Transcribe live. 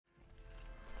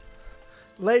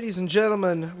Ladies and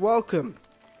gentlemen, welcome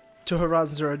to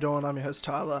Horizon Zero Dawn. I'm your host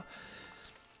Tyler.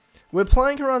 We're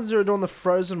playing Horizon Zero Dawn The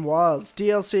Frozen Wilds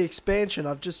DLC expansion.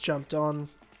 I've just jumped on.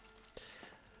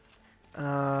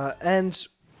 And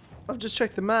I've just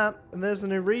checked the map, and there's the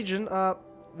new region up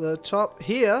the top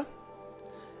here.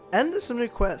 And there's some new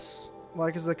quests.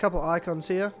 Like, there's a couple icons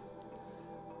here.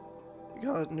 We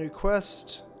got a new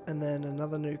quest, and then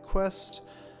another new quest.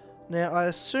 Now, I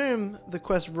assume the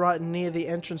quest right near the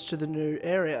entrance to the new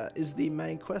area is the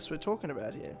main quest we're talking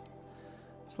about here.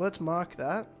 So let's mark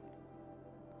that.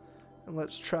 And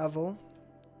let's travel.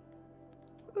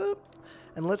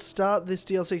 And let's start this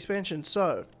DLC expansion.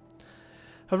 So,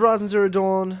 Horizon Zero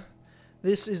Dawn.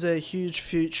 This is a huge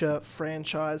future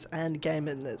franchise and game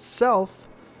in itself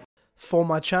for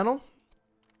my channel.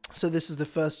 So this is the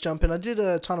first jump in. I did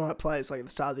a Tynamite plays like at the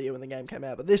start of the year when the game came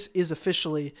out, but this is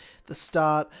officially the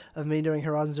start of me doing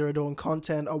Horizon Zero Dawn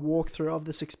content, a walkthrough of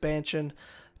this expansion.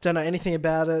 Don't know anything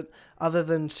about it other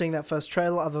than seeing that first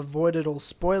trailer. I've avoided all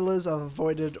spoilers, I've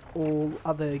avoided all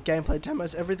other gameplay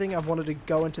demos, everything. I've wanted to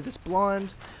go into this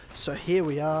blind, so here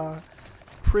we are,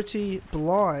 pretty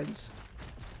blind.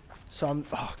 So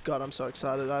oh god, I'm so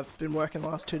excited. I've been working the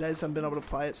last 2 days, haven't been able to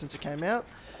play it since it came out.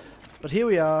 But here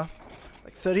we are.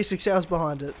 Like 36 hours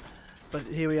behind it, but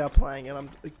here we are playing, and I'm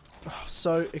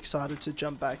so excited to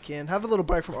jump back in. Have a little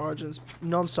break from Origins.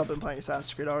 Non-stop been playing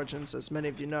Assassin's Creed Origins, as many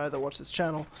of you know that watch this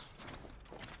channel.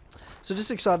 So just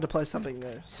excited to play something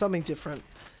new, something different,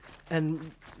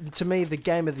 and to me, the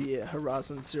game of the year,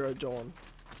 Horizon Zero Dawn.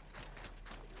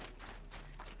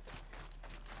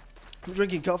 I'm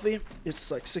drinking coffee.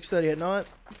 It's like 6:30 at night,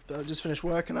 but I just finished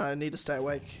work and I need to stay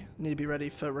awake. Need to be ready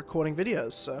for recording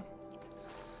videos, so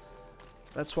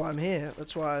that's why I'm here.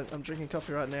 That's why I'm drinking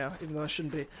coffee right now, even though I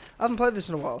shouldn't be. I haven't played this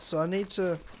in a while, so I need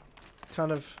to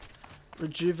kind of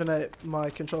rejuvenate my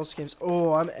control schemes.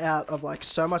 Oh, I'm out of like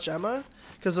so much ammo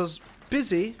because I was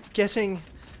busy getting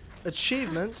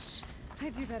achievements.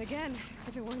 I'd do that again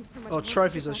if it weren't so much. Oh,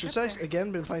 trophies, I should say.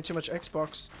 Again, been playing too much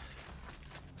Xbox.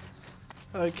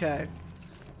 Okay,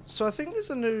 so I think there's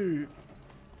a new,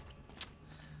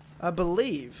 I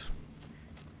believe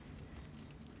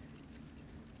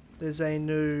there's a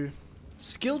new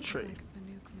skill tree. Like the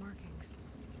nuke markings.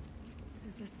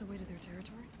 Is this the way to their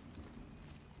territory?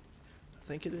 I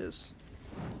think it is.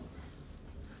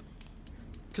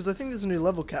 Because I think there's a new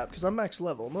level cap, because I'm max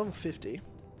level. I'm level 50.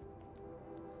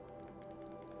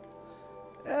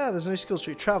 Yeah, there's a new skill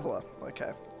tree. Traveler.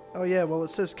 Okay. Oh yeah, well it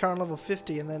says current level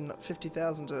 50 and then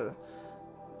 50,000 to,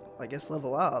 I guess,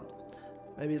 level up.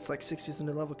 Maybe it's like 60 is the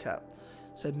new level cap.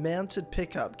 So mounted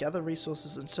pickup, gather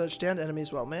resources and search down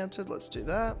enemies while mounted. Let's do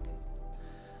that.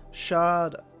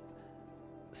 Shard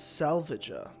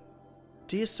salvager,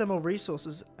 deassemble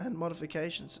resources and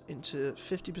modifications into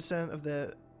 50% of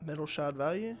their metal shard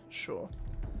value. Sure.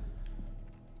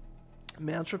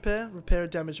 Mount repair, repair a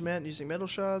damaged mount using metal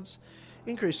shards.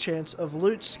 Increased chance of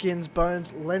loot, skins,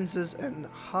 bones, lenses, and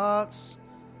hearts.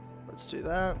 Let's do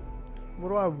that. What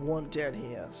do I want down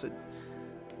here? So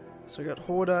we got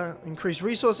Hoarder, increase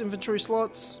resource inventory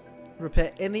slots,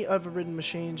 repair any overridden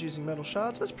machines using metal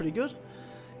shards. That's pretty good.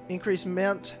 Increase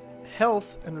mount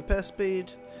health and repair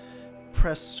speed.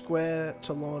 Press square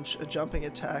to launch a jumping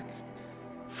attack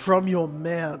from your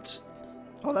mount.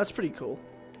 Oh, that's pretty cool.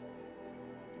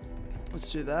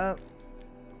 Let's do that.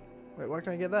 Wait, why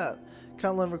can't I get that?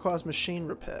 Current level requires machine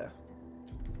repair.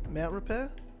 Mount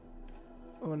repair?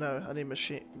 Oh no, I need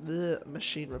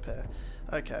machine repair.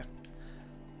 Okay.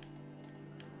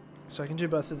 So I can do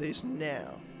both of these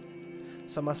now.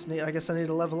 So I guess I need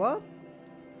to level up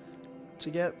to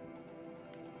get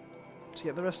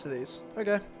the rest of these.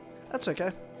 Okay. That's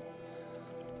okay.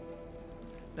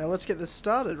 Now let's get this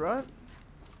started, right?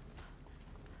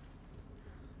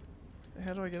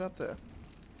 How do I get up there?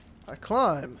 I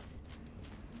climb.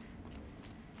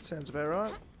 Sounds about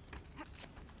right.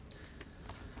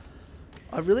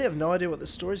 I really have no idea what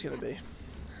this story's going to be.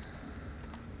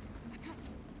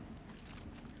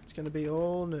 It's going to be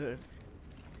all new.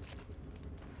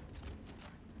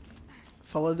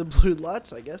 Follow the blue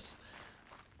lights, I guess.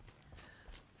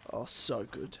 Oh, so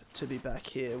good to be back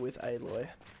here with Aloy.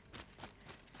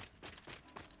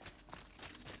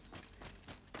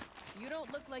 You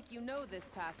don't look like you know this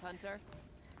path, Hunter.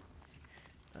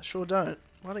 I sure don't.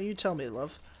 Why don't you tell me,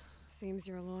 love? Seems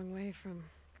you're a long way from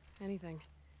anything.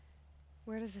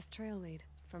 Where does this trail lead?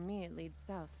 For me, it leads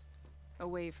south,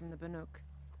 away from the Banuk,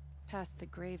 past the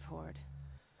Grave Horde.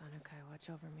 Anukai, watch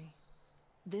over me.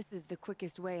 This is the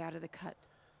quickest way out of the cut,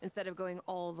 instead of going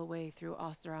all the way through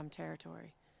Oseram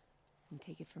territory. And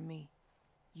take it from me,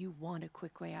 you want a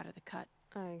quick way out of the cut.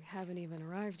 I haven't even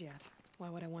arrived yet. Why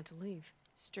would I want to leave?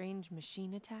 Strange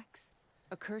machine attacks?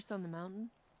 A curse on the mountain?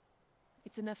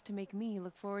 It's enough to make me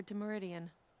look forward to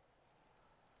Meridian.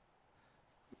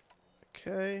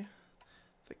 Okay.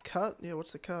 The cut? Yeah,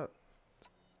 what's the cut?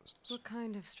 What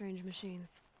kind of strange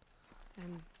machines?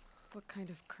 And what kind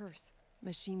of curse?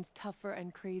 Machines tougher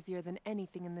and crazier than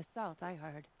anything in the south, I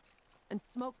heard. And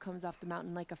smoke comes off the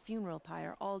mountain like a funeral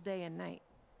pyre all day and night.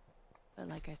 But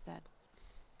like I said,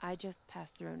 I just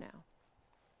passed through now.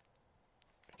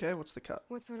 Okay, what's the cut?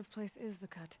 What sort of place is the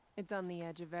cut? It's on the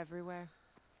edge of everywhere.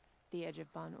 The edge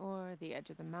of Bon-Or, the edge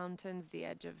of the mountains, the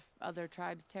edge of other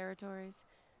tribes' territories.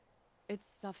 It's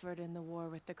suffered in the war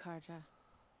with the Karja.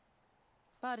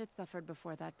 But it suffered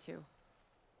before that too.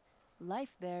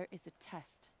 Life there is a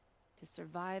test to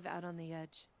survive out on the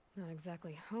edge. Not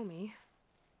exactly homey.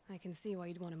 I can see why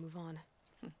you'd want to move on.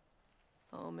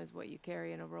 Home is what you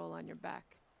carry in a roll on your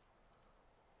back.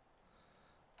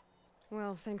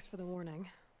 Well, thanks for the warning.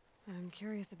 I'm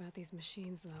curious about these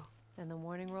machines, though. Then the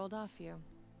warning rolled off you.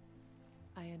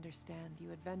 I understand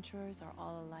you adventurers are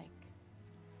all alike.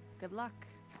 Good luck.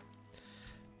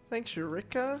 Thanks,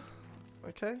 Eureka.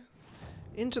 Okay.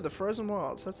 Into the Frozen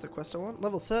Wilds. That's the quest I want.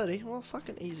 Level 30. Well,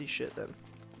 fucking easy shit then.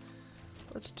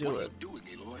 Let's do What are it. you doing,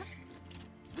 Aloy?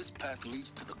 This path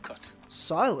leads to the cut.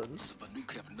 Silence? The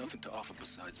Banuk have nothing to offer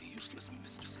besides useless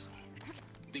mysticism.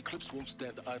 The Eclipse won't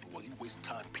stand idle while you waste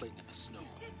time playing in the snow.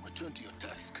 Return to your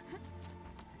task.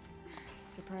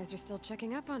 Surprised you're still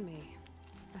checking up on me.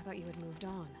 I thought you had moved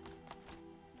on.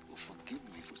 Well, forgive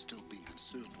me for still being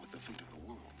concerned with the fate of the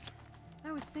world.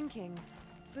 I was thinking,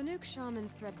 Banuk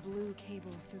shamans thread blue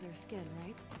cables through their skin,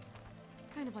 right?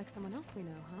 Kind of like someone else we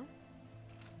know, huh?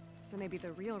 So maybe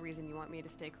the real reason you want me to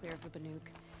stay clear of the Banuk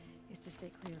is to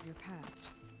stay clear of your past.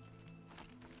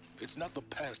 It's not the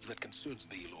past that concerns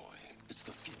me, Aloy. It's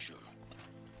the future.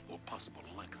 Or possible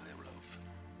lack thereof.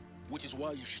 Which is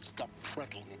why you should stop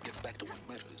prattling and get back to what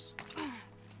matters.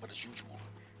 But as usual,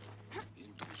 you'll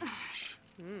do as you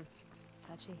wish.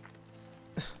 Touchy.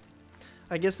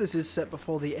 I guess this is set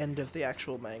before the end of the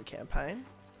actual main campaign.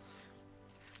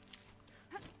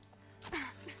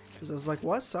 Because I was like,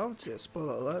 why is Silence here?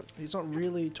 Spoiler alert. He's not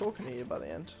really talking to you by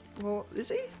the end. Well, is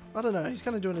he? I don't know. He's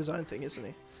kind of doing his own thing, isn't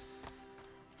he?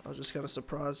 I was just kind of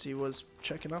surprised he was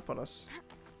checking up on us.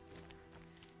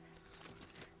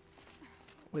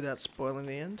 Without spoiling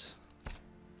the end.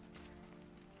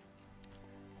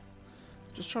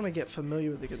 Just trying to get familiar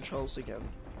with the controls again.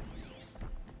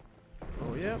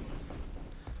 Oh, yeah.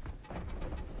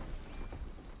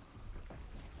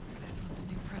 This one's a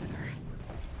new predator.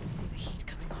 I can see the heat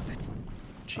coming off it.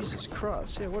 Jesus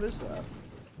Christ. Yeah, what is that?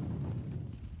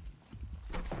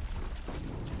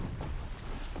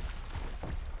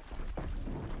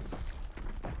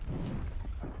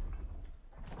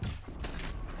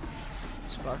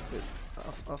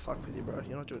 I'll fuck with you, bro.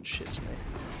 You're not doing shit to me.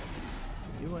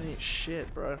 You ain't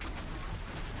shit, bro.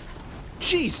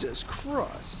 Jesus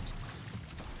Christ!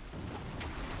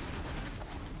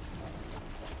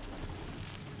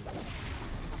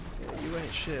 Yeah, you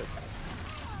ain't shit.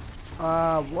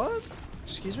 What?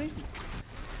 Excuse me?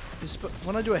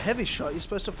 When I do a heavy shot, you're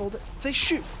supposed to fall down. They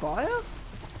shoot fire?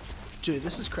 Dude,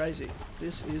 this is crazy.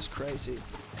 This is crazy.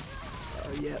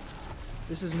 Yeah.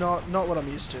 This is not what I'm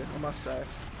used to, I must say.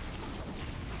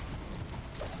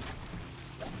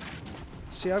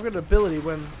 See, I've got an ability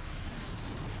when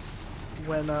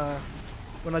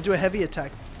I do a heavy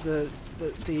attack, the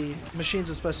machines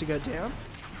are supposed to go down.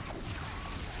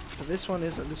 But this one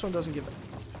isn't. This one doesn't give a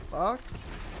fuck.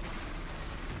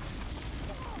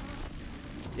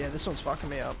 Yeah, this one's fucking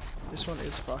me up. This one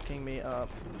is fucking me up.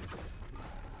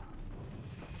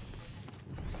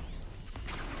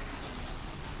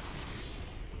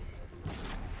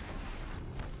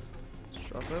 Let's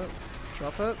drop it.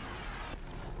 Drop it.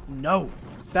 No!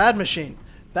 Bad machine!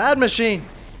 Bad machine!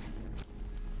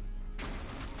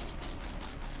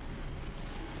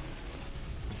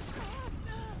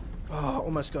 Oh,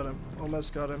 almost got him.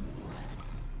 Almost got him.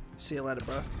 See you later,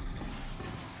 bro.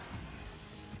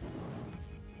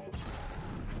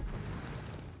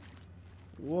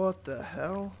 What the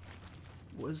hell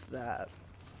was that?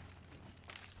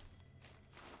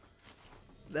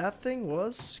 That thing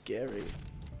was scary.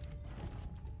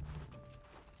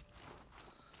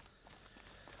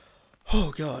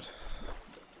 Oh god.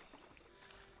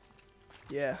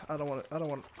 Yeah, I don't want any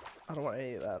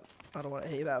of that. I don't want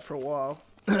any of that for a while.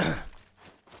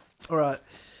 Alright.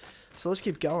 So let's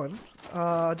keep going.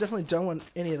 I definitely don't want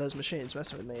any of those machines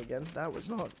messing with me again. That was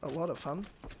not a lot of fun.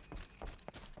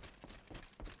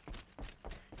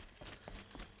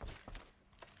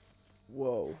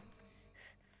 Whoa.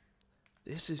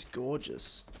 This This is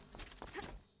gorgeous.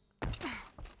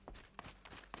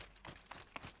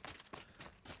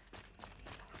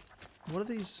 What are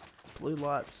these blue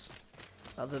lights?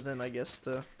 Other than, I guess,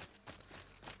 the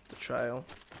trail.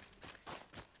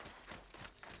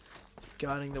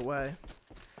 Guiding the way.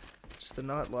 Just the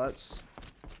night lights.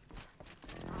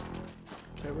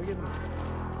 Okay, we're getting...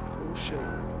 Oh, shit.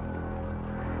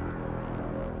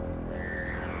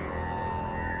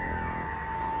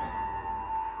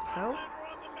 Hell?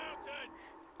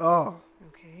 Oh.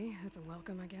 Okay, that's a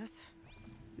welcome, I guess.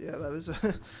 Yeah, that is a...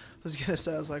 I was gonna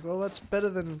say, I was like, well, that's better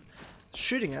than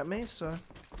shooting at me, so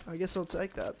I guess I'll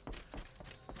take that.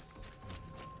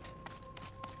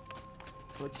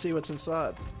 Let's see what's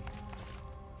inside.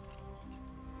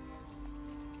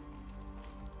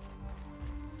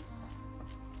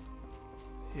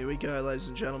 Here we go, ladies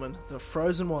and gentlemen. The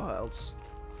Frozen Wilds.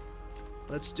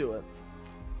 Let's do it.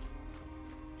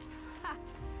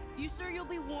 You sure you'll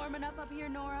be warm enough up here,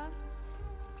 Nora?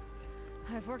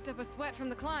 I've worked up a sweat from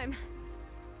the climb.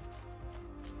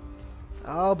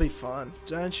 I'll be fine.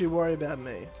 Don't you worry about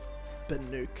me,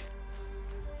 Banook.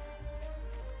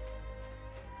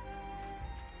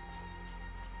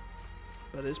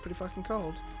 But it is pretty fucking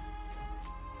cold.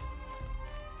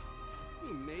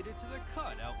 You made it to the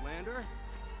cut, Outlander.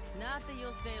 Not that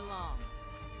you'll stay long.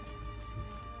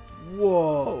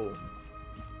 Whoa.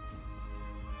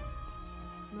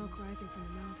 Smoke rising from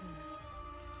the mountain.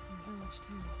 From the village,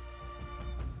 too.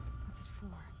 What's it for?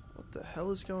 What the hell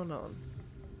is going on?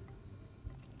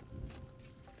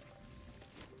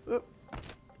 Oop.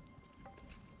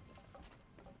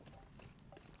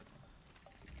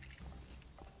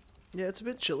 Yeah, it's a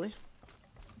bit chilly.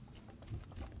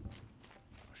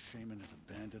 Our shaman has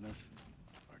abandoned us.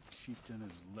 Our chieftain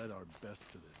has led our best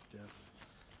to their deaths.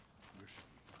 Where should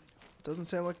we find him? Doesn't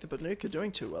sound like the Banook are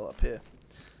doing too well up here.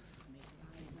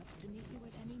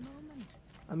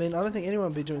 I mean, I don't think anyone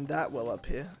would be doing that well up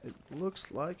here. It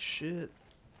looks like shit.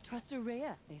 Trust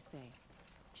Araya, they say.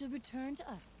 She'll return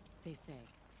to us, they say.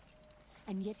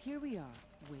 And yet here we are,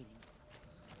 waiting.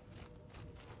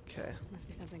 Okay. Must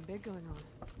be something big going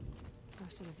on.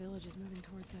 Most of the village is moving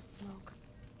towards that smoke.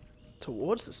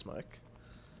 Towards the smoke?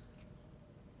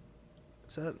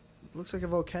 Is that... Looks like a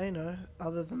volcano.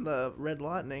 Other than the red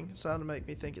lightning, it's starting to make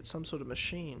me think it's some sort of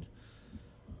machine.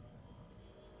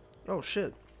 Oh,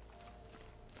 shit.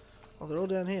 Oh, they're all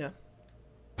down here.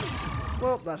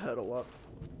 Well, that hurt a lot.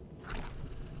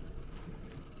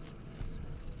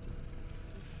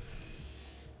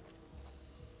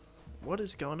 What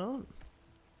is going on?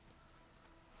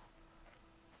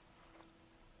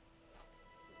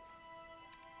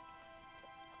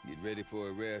 Get ready for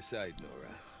a rare sight,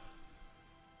 Nora.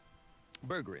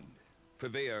 Bergrand,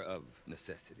 purveyor of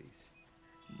necessities.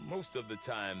 Most of the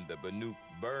time, the Banook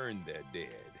burn their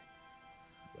dead.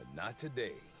 But not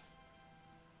today.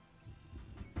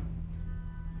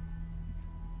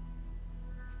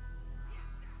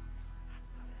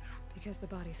 Because the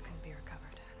bodies couldn't be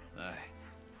recovered. Aye,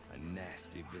 a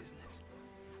nasty business.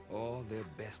 All their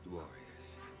best warriors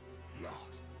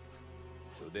lost.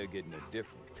 So they're getting a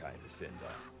different kind of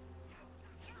send-off.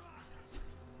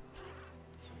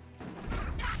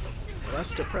 Well,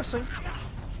 that's depressing.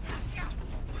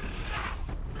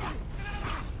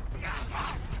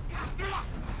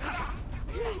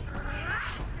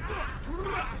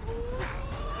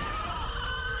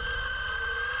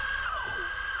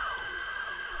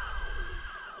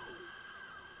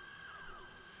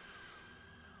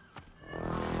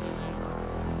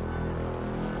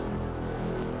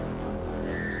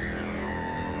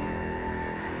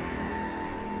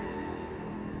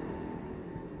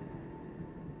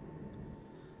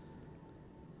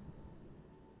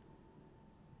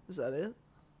 Is that it?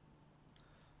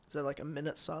 Is that like a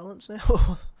minute silence now?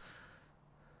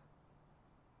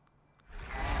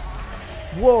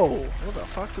 Whoa! What the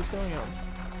fuck is going on?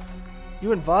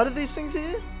 You invited these things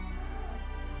here?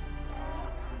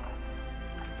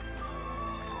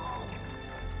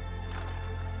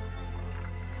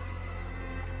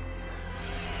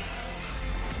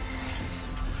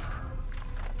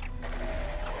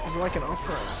 Is it like an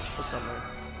offering or something?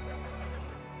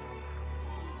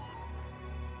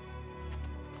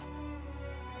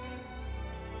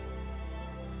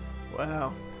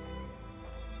 Wow.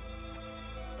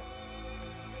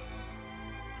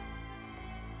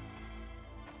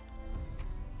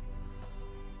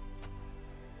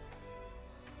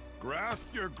 Grasp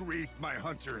your grief, my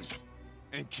hunters,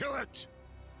 and kill it!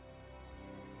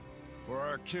 For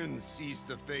our kin sees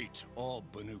the fate all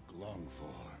Banook long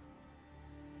for.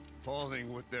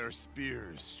 Falling with their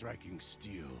spears striking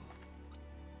steel.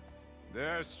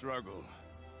 Their struggle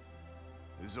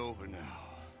is over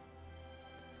now.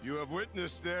 You have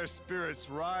witnessed their spirits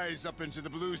rise up into the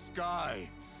blue sky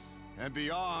and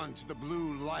beyond to the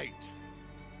blue light.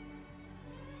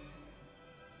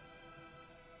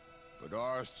 But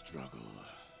our struggle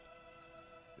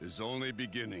is only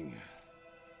beginning.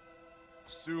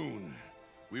 Soon,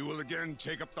 we will again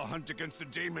take up the hunt against the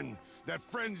daemon that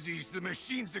frenzies the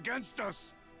machines against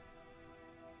us.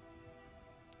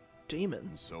 Demon?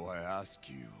 And so I ask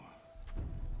you,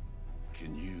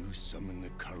 can you summon the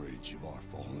courage of our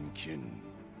fallen kin?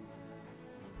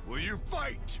 Will you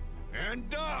fight and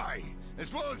die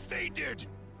as well as they did?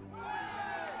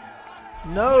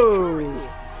 No!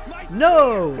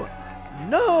 No!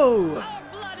 No! Our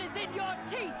blood is in your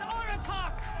teeth,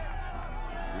 Aratak!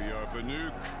 We are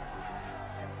Banuk.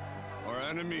 Our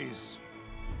enemies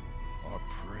are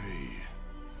prey.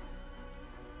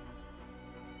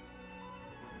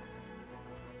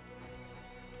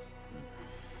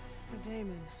 The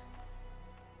daemon.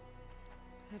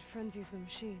 It frenzies the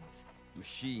machines.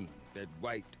 Machines that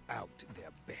wiped out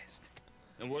their best.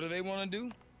 And what do they want to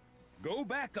do? Go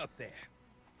back up there.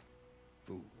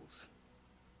 Fools.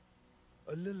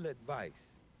 A little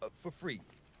advice, for free.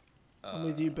 I'm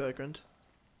with you, Bergrand.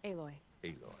 Aloy.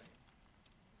 Aloy.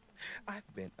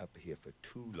 I've been up here for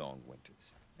 2 long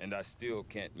winters, and I still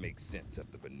can't make sense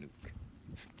of the Banuk.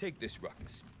 Take this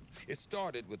ruckus. It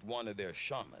started with one of their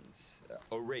shamans,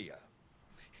 Aurea,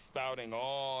 spouting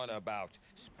on about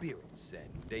spirits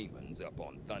and demons up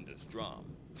on Thunder's drum.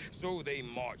 So they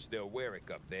march their Warwick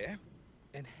up there,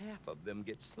 and half of them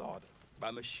get slaughtered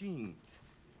by machines.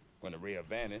 When Aurea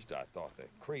vanished, I thought the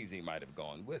crazy might have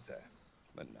gone with her,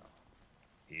 but no.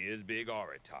 Here's Big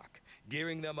Aratak,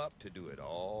 gearing them up to do it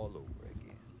all over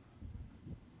again.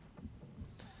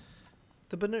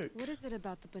 The Banuk. What is it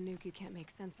about the Banuk you can't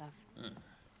make sense of?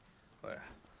 Well,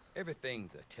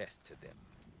 everything's a test to them.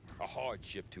 A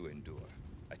hardship to endure.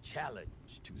 A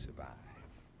challenge to survive.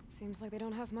 Seems like they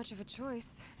don't have much of a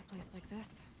choice in a place like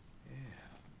this.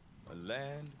 Yeah. A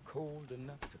land cold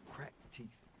enough to crack teeth.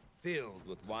 Filled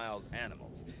with wild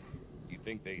animals. You'd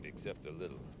think they'd accept a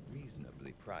little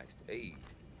reasonably priced aid.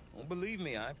 Don't believe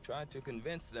me, I've tried to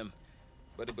convince them.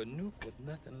 But a Banuk with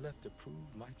nothing left to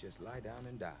prove might just lie down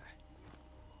and die.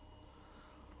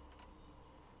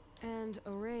 And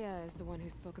Aurea is the one who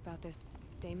spoke about this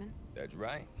daemon? That's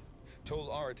right. Told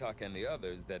Aratak and the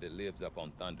others that it lives up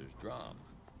on Thunder's drum.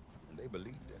 And they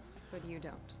believed her. But you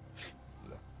don't.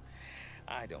 Look,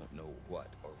 I don't know what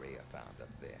Aurea found up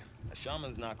there. A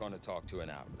shaman's not going to talk to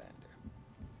an outlander.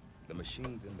 The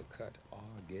machines in the cut are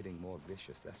getting more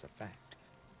vicious, that's a fact.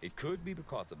 It could be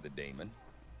because of the daemon,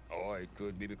 or it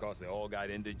could be because they all got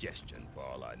indigestion, for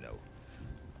all I know.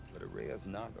 But Aurea's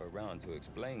not around to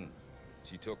explain.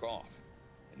 She took off,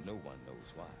 and no one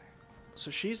knows why.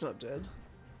 So she's not dead.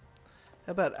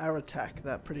 How about Aratak,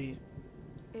 that pretty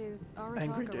Is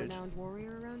angry Aratak a dude? renowned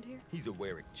warrior around here? He's a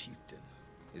Warwick chieftain.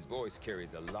 His voice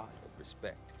carries a lot of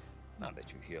respect. Not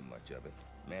that you hear much of it.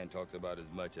 Man talks about as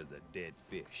much as a dead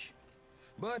fish.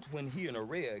 But when he and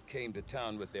Aurea came to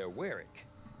town with their Warwick,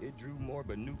 it drew more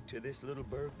Banuk to this little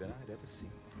burg than I'd ever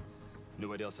seen. Know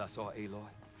what else I saw, Aloy?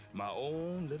 My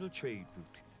own little trade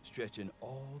route, stretching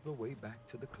all the way back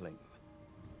to the claim.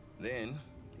 Then,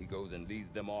 he goes and leads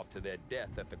them off to their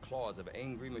death at the claws of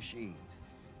angry machines.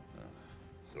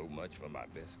 So much for my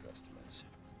best customers.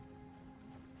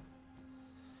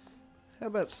 How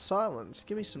about Silence?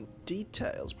 Give me some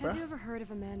details, Have bruh. you ever heard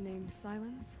of a man named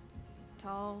Silence?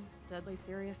 Tall, deadly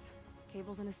serious,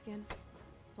 cables in his skin,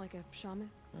 like a shaman?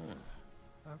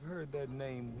 I've heard that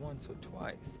name once or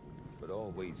twice, but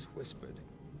always whispered.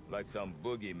 Like some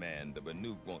boogeyman the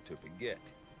Banuk want to forget.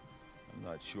 I'm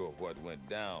not sure what went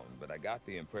down, but I got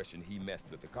the impression he messed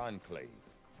with the Conclave.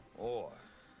 Or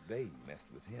they messed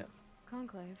with him.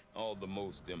 Conclave? All the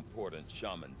most important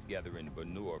shamans gather in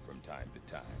Banur from time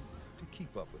to time to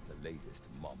keep up with the latest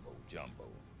mumbo-jumbo.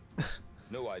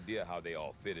 No idea how they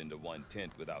all fit into one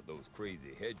tent without those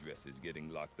crazy headdresses getting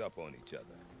locked up on each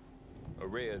other.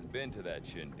 Aurea's been to that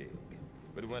shindig,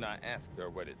 but when I asked her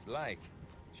what it's like,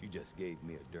 she just gave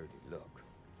me a dirty look.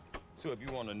 So if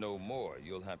you want to know more,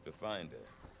 you'll have to find her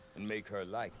and make her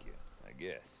like you, I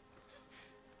guess.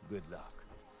 Good luck.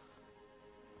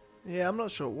 Yeah, I'm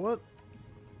not sure what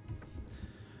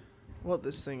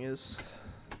this thing is.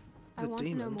 I The want to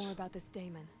know demon. more about this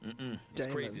daemon. It's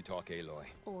Damon. crazy talk, Aloy.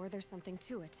 Or there's something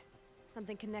to it.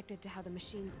 Something connected to how the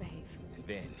machines behave.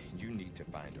 Then you need to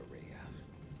find Aurea.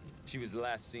 She was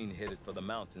last seen headed for the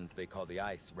mountains they call the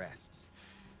Ice Rafts.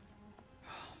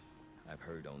 I've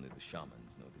heard only the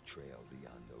shamans know the trail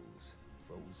beyond those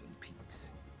frozen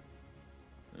peaks.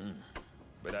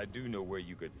 But I do know where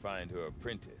you could find her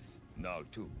apprentice,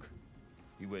 Naltuk.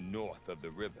 He went north of the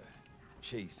river,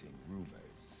 chasing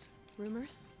rumors.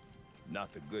 Rumors?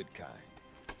 Not the good kind.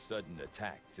 Sudden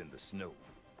attacks in the snow.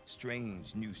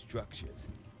 Strange new structures.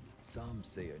 Some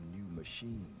say a new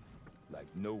machine, like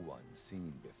no one's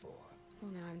seen before. Well,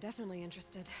 now I'm definitely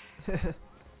interested.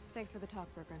 Thanks for the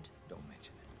talk, Bergrand. Don't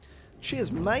mention it.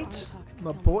 Cheers, mate, Artak can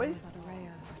my tell me boy. more about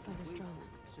Araya, Thunderstrom.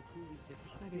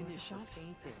 Maybe worth a shot.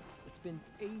 It's been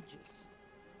ages.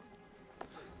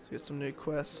 Get some new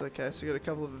quests. Okay, so we got a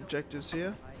couple of objectives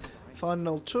here. Find an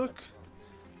old Took.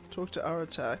 Talk to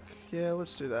Artak. Yeah,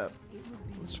 let's do that.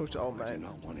 Let's talk to old I mate. do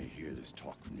not want to hear this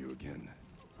talk from you again.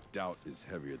 Doubt is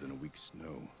heavier than a week's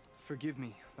snow. Forgive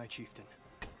me, my chieftain.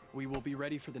 We will be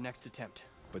ready for the next attempt.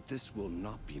 But this will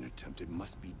not be an attempt. It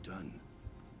must be done.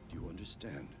 Do you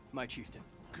understand? My chieftain.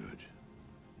 Good.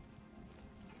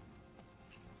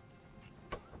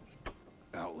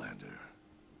 Outlander,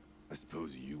 I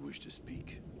suppose you wish to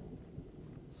speak?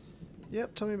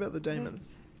 Yep, tell me about the Daemon.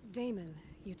 This Daemon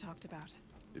you talked about.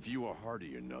 If you are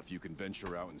hardy enough, you can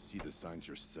venture out and see the signs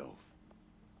yourself.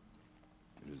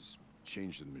 It has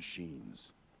changed the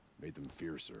machines, made them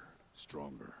fiercer,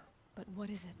 stronger. But what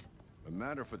is it? A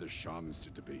matter for the shamans to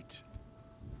debate.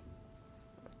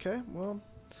 Okay, well,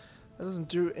 that doesn't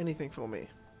do anything for me.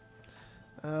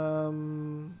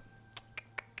 Araya.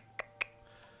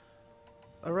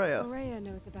 Araya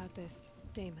knows about this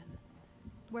Daemon.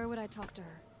 Where would I talk to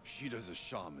her? She does a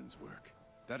shaman's work.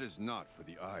 That is not for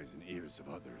the eyes and ears of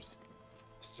others.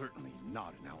 Certainly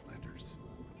not an Outlander's.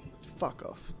 Fuck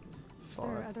off. There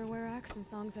are Fine. other Weraks in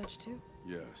Song's Edge too?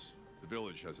 Yes, the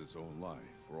village has its own life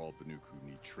for all Banuk who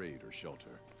need trade or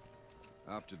shelter.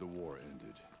 After the war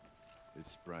ended, it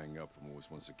sprang up from what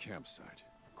was once a campsite,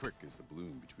 quick as the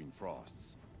bloom between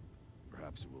frosts.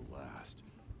 Perhaps it will last,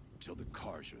 till the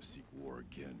Karja seek war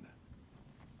again.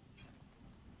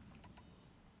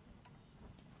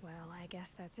 Well, I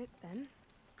guess that's it then.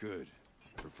 Good. I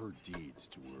prefer deeds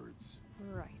to words.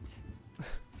 Right.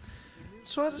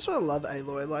 That's why I love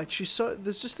Aloy. Like,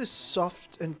 there's just this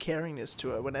soft and caringness to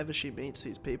her whenever she meets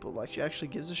these people. Like, she actually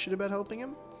gives a shit about helping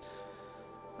him.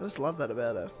 I just love that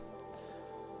about her.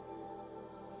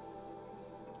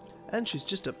 And she's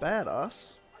just a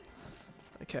badass.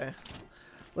 Okay.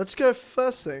 Let's go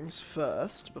first things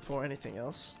first, before anything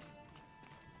else.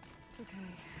 Okay,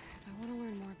 if I want to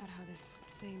learn more about how this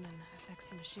Daemon affects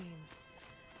the machines,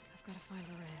 I've got to find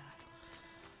Araya.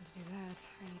 And to do that,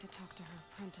 I need to talk to her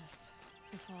apprentice,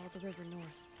 who followed the river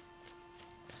north.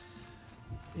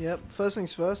 Yep, first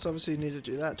things first, obviously you need to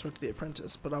do that, talk to the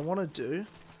apprentice. But I want to do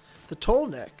the tall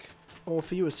neck, or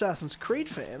for you Assassin's Creed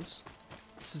fans,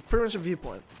 this is pretty much a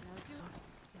viewpoint.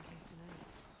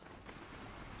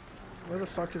 Where the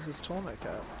fuck is this tall neck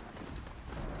at?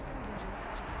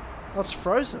 Oh, it's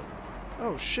frozen.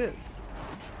 Oh shit.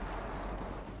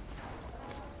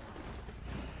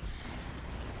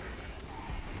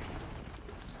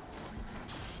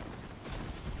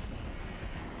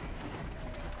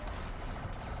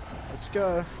 Let's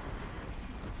go.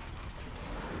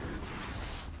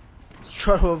 Let's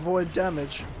try to avoid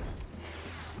damage.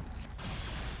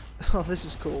 Oh, this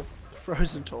is cool.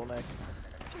 Frozen tall neck.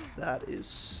 That is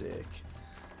sick.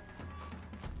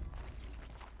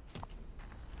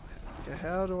 Okay,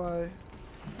 how do I...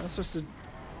 I'm supposed to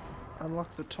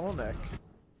unlock the tall neck.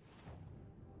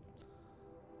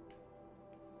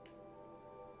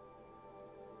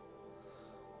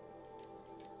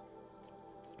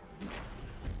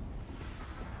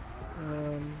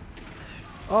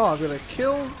 Oh, I've got to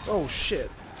kill... Oh, shit.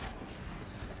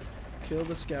 Kill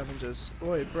the scavengers.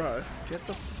 Oi, bro. Get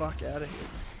the fuck out of here.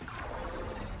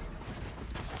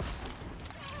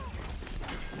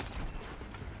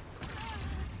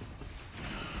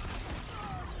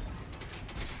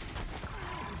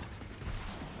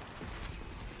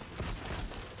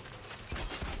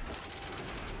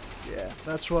 Yeah,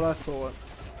 that's what I thought.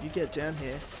 You get down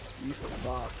here, you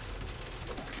fuck.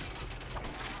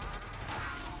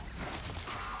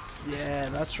 Yeah,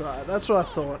 that's right. That's what I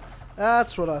thought.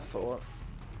 That's what I thought.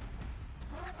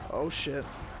 Oh shit.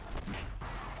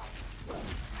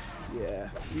 Yeah,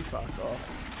 you fuck off.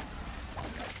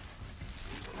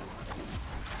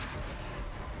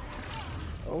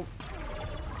 Oh.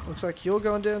 Looks like you're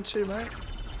going down too, mate.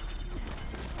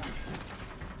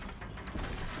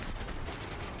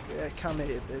 Yeah, come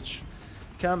here, bitch.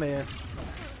 Come here.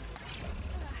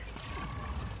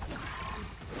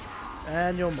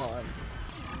 And you're mine.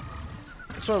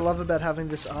 That's what I love about having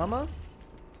this armor.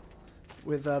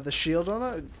 With the shield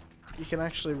on it, you can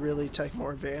actually really take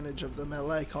more advantage of the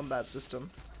melee combat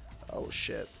system. Oh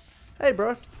shit. Hey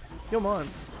bro, you're mine.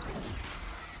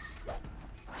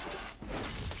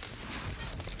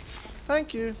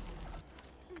 Thank you.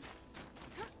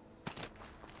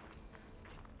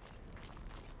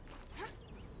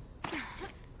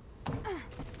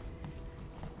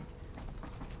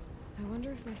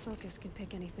 wonder if my focus can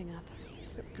pick anything up.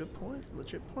 Yep, good point.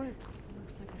 Legit point.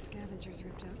 Looks like the scavengers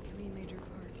ripped out 3 major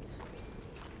parts.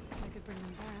 If I could bring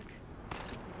them back, maybe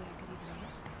I could even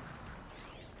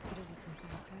get what's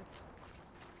inside its head.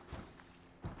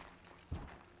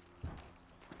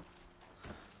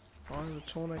 Find the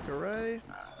Tornec array.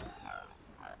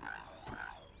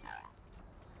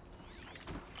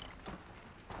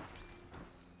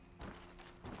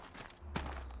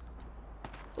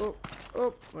 Oh,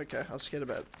 oh, okay, I was scared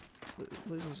about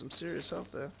losing some serious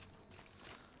health there.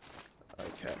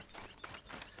 Okay.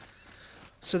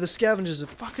 So the scavengers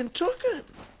have fucking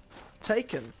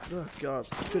taken. Oh god,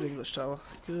 good English, Tyler.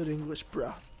 Good English,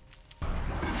 bruh.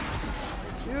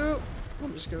 Thank you.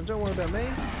 I'm just gonna, don't worry about me.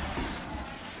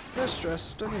 No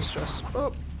stress, don't need stress.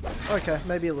 Oh, okay,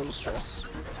 maybe a little stress.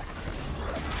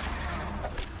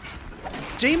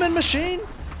 Demon machine?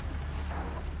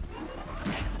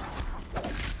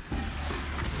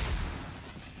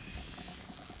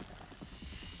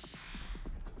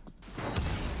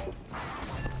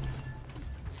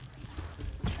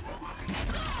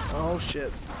 Oh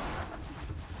shit.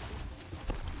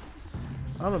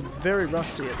 I'm very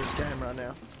rusty at this game right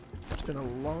now. It's been a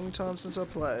long time since I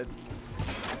played.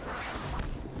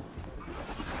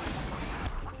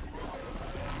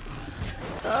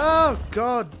 Oh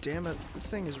god damn it. This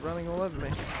thing is running all over me.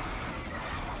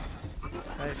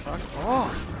 Hey, fuck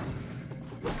off.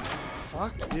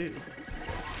 Fuck you.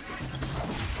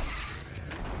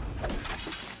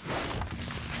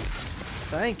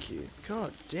 Thank you.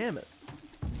 God damn it.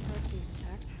 That seems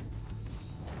attacked.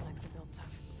 Legs are built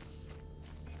tough.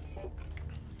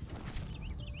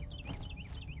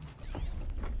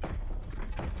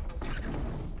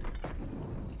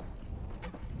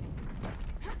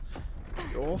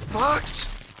 You're fucked!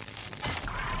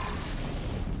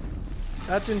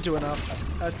 That didn't do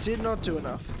enough. That did not do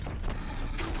enough.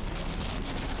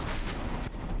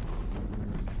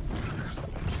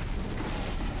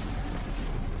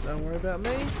 Don't worry about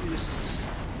me. You just,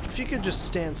 if you could just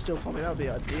stand still for me, that would be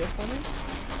ideal for me.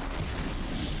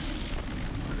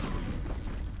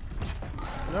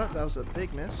 No, that was a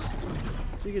big miss.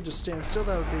 If you could just stand still,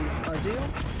 that would be ideal.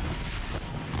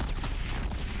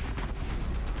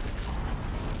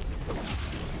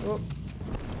 Oh.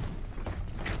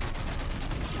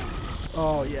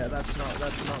 Oh yeah, that's not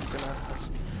gonna.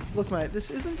 Look, mate,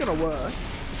 this isn't gonna work.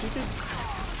 If you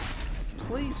could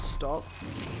please stop.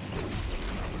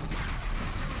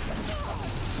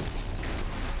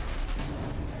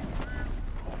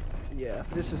 Yeah,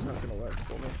 this is not gonna work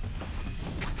for me.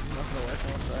 Not gonna work,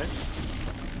 I'm afraid.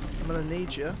 I'm gonna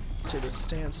need you to just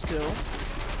stand still.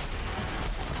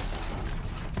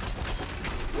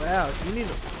 Wow, you need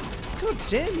a... God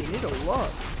damn, you need a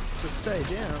lot to stay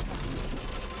down.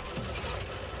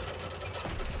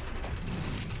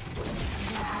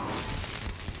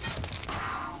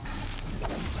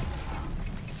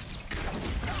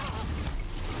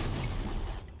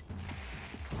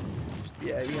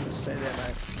 Yeah, you're gonna stay there,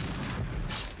 mate.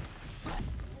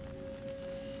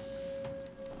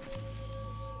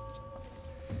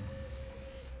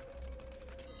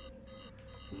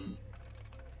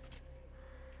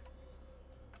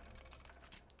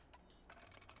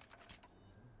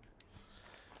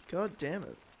 God damn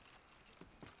it.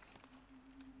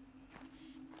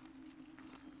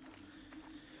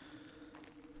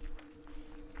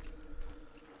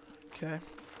 Okay.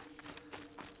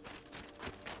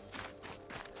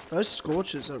 Those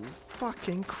scorches are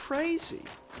fucking crazy.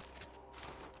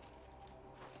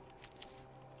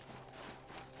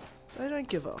 They don't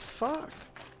give a fuck.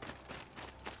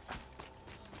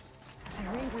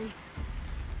 They're angry.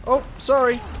 Oh,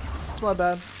 sorry. It's my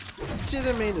bad.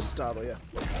 Didn't mean to startle you.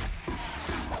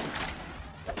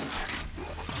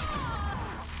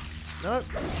 Nope.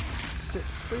 Sit.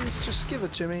 Please just give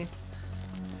it to me.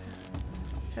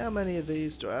 How many of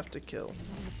these do I have to kill?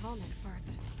 The tall next part.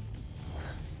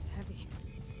 It's heavy.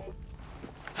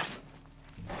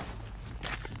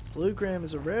 Bluegram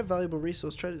is a rare, valuable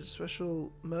resource traded to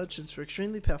special merchants for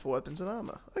extremely powerful weapons and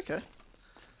armor. Okay.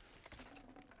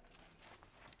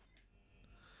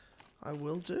 I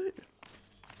will do.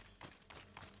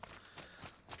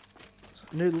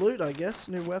 New loot, I guess.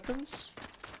 New weapons.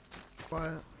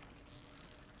 Fire.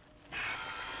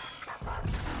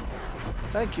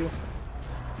 Thank you.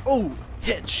 Oh,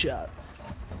 headshot.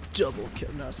 Double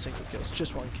kill. No, single kills.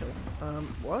 Just one kill.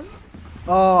 What?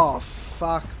 Oh,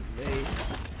 fuck me.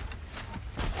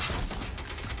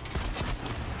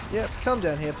 Yep, come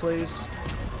down here, please.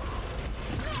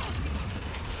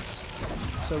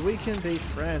 So we can be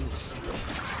friends.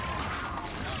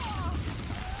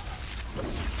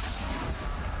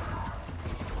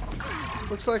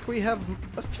 Looks like we have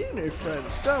a few new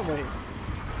friends, don't we?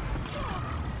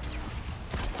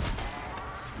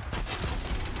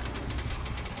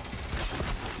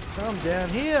 Come down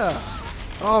here.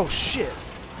 Oh shit.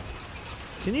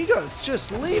 Can you guys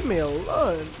just leave me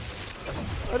alone?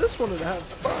 I just wanted to have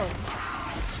fun.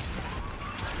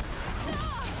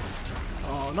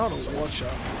 Oh, not a watcher.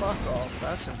 Fuck off.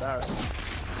 That's embarrassing.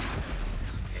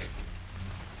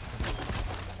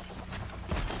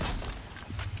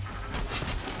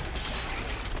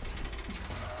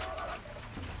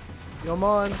 You're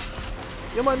mine.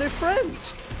 You're my new friend.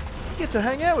 You get to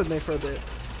hang out with me for a bit.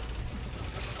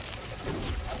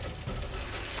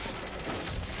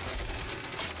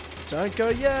 Don't go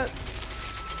yet.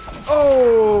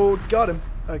 Oh, got him.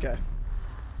 Okay.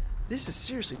 This is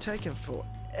seriously taking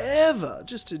forever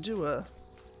just to do a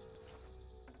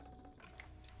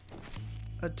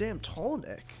damn tall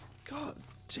neck. God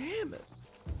damn it.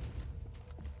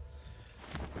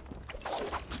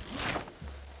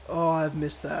 Oh, I've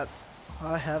missed that.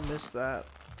 I have missed that.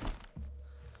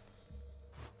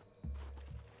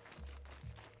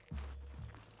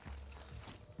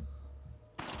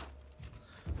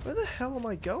 Where the hell am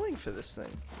I going for this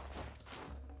thing?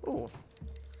 Oh,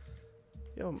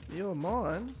 you're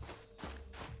mine.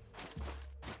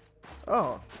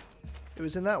 Oh, it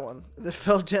was in that one. That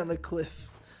fell down the cliff.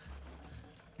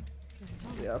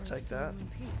 Yeah, I'll take that.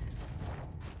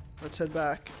 Let's head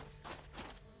back.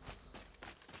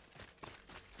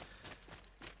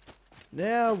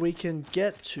 Now we can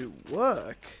get to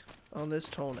work on this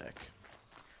tall neck.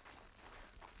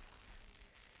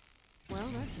 Well,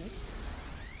 that fits.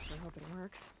 I hope it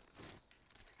works.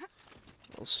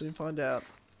 We'll soon find out.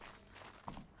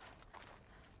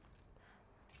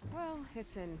 Well,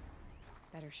 it's in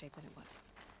better shape than it was.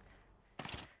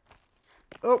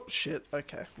 Oh, shit.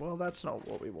 Okay. Well, that's not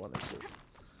what we want, is it?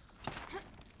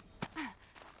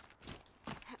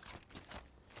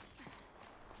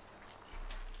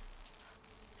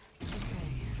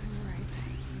 Okay, I'm right.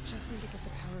 We just need to get the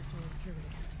power flowing through it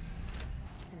again.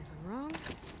 And if I'm wrong,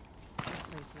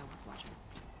 at least no one's watching.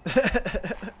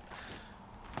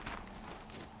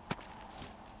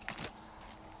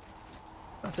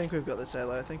 I think we've got this,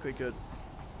 Halo. I think we're good.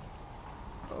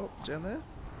 Oh, down there?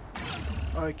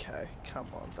 Okay, come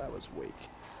on. That was weak.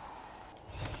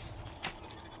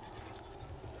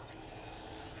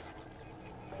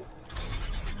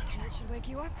 That should wake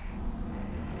you up.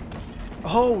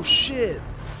 Oh, shit.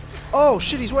 Oh,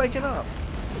 shit, he's waking up.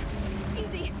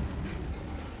 Easy.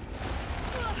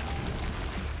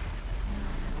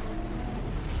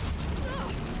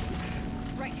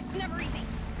 Right, it's never easy.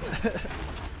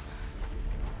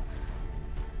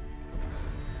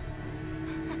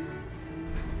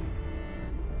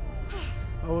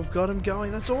 Oh, we've got him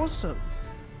going. That's awesome.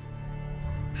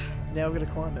 Now we're going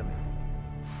to climb him.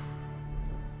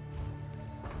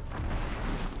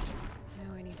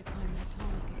 Now I need to climb that tall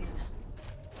neck again.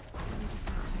 I need to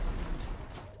find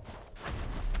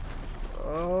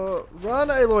Oh, run,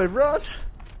 Aloy, run!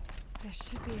 This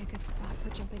should be a good spot for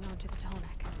jumping onto the tall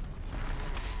neck.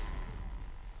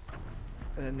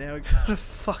 And now we gotta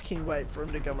fucking wait for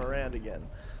him to come around again.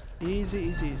 Easy,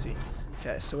 easy, easy.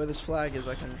 Okay, so where this flag is,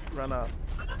 I can run up.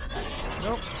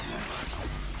 Nope.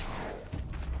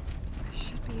 I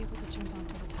should be able to jump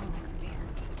onto the tall neck from here.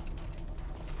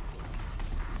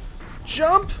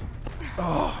 Jump!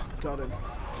 Oh, got him.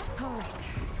 Alright.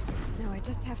 Now I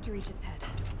just have to reach its head.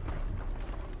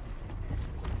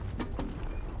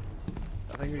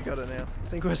 I think we got it now. I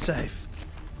think we're safe.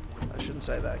 I shouldn't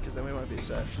say that, because then we won't be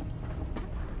safe.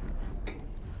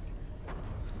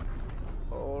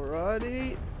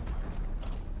 Alrighty.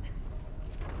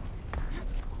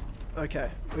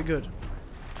 Okay, we're good.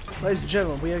 Ladies and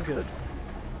gentlemen, we are good.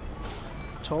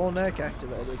 Tall neck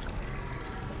activated.